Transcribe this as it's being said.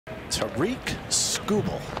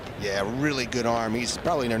Skubal. Yeah, really good arm. He's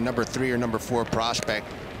probably their number 3 or number 4 prospect.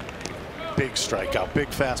 Big strikeout, big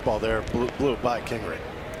fastball there, blew it by Kingery.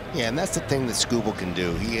 Yeah, and that's the thing that Skubal can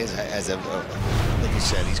do. He has like you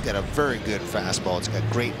said, he's got a very good fastball. It's got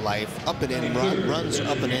great life, up and in, runs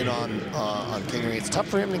up and in on Kingery. It's tough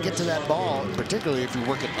for him to get to that ball, particularly if you're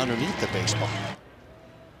working underneath the baseball.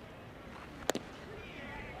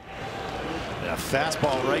 Yeah,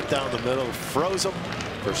 fastball right down the middle, froze him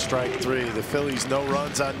for strike 3. The Phillies no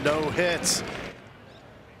runs on no hits.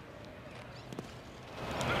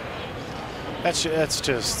 That's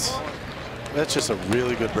just a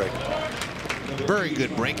really good breaking ball. Very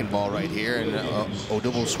good breaking ball right here, and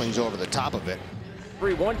Odubel swings over the top of it.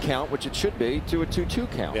 3-1 count, which it should be, to a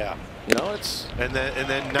 2-2 count. Yeah, you know, it's and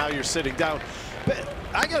then now you're sitting down. But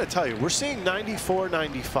I got to tell you, we're seeing 94,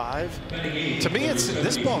 95. To me,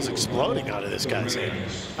 this ball's exploding out of this guy's hand.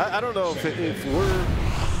 I don't know if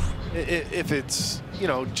it's, you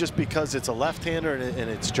know, just because it's a left-hander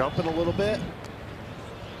and it's jumping a little bit.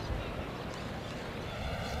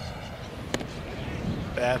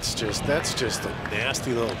 That's just a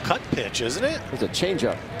nasty little cut pitch, isn't it? It's a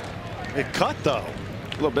changeup. It cut though.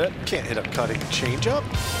 A little bit. Can't hit a cutting changeup.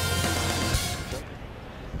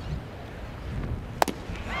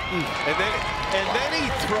 And then he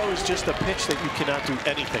throws just a pitch that you cannot do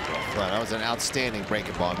anything with. Well, that was an outstanding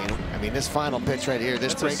breaking ball. I mean, this final pitch right here,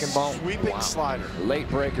 this breaking ball, sweeping slider, late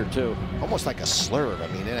breaker too, almost like a slurve. I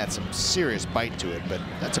mean, it had some serious bite to it, but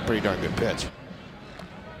that's a pretty darn good pitch.